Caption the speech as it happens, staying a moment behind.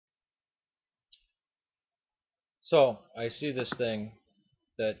So I see this thing,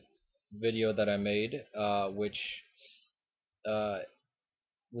 that video that I made, which uh,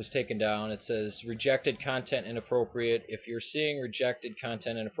 was taken down. It says rejected content inappropriate. If you're seeing rejected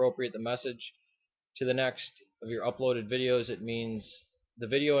content inappropriate, the message to the next of your uploaded videos, it means the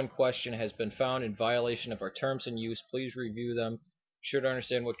video in question has been found in violation of our terms and use. Please review them. Be sure to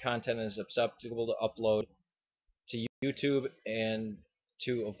understand what content is acceptable to upload to YouTube and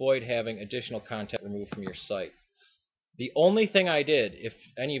to avoid having additional content removed from your site. The only thing I did, if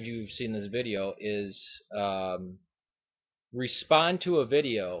any of you have seen this video, is respond to a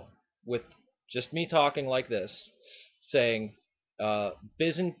video with just me talking like this, saying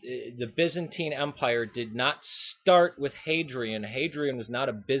the Byzantine Empire did not start with Hadrian. Hadrian was not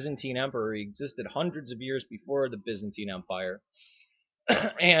a Byzantine emperor. He existed hundreds of years before the Byzantine Empire.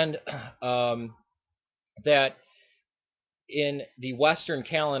 And that in the Western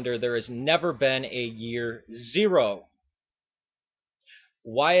calendar, there has never been a year zero.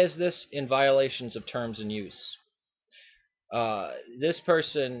 Why is this in violations of terms and use? This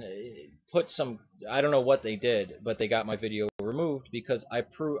person put some, I don't know what they did, but they got my video removed because I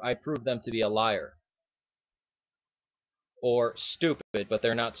proved them to be a liar or stupid, but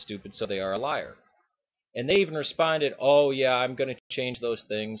they're not stupid, so they are a liar. And they even responded, "Oh yeah, I'm going to change those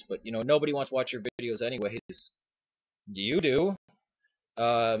things, but nobody wants to watch your videos anyways." You do.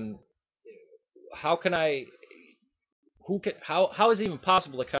 Um, how can I? Who can? How is it even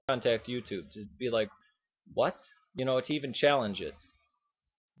possible to contact YouTube to be like, what? To even challenge it?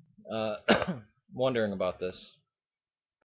 Wondering about this.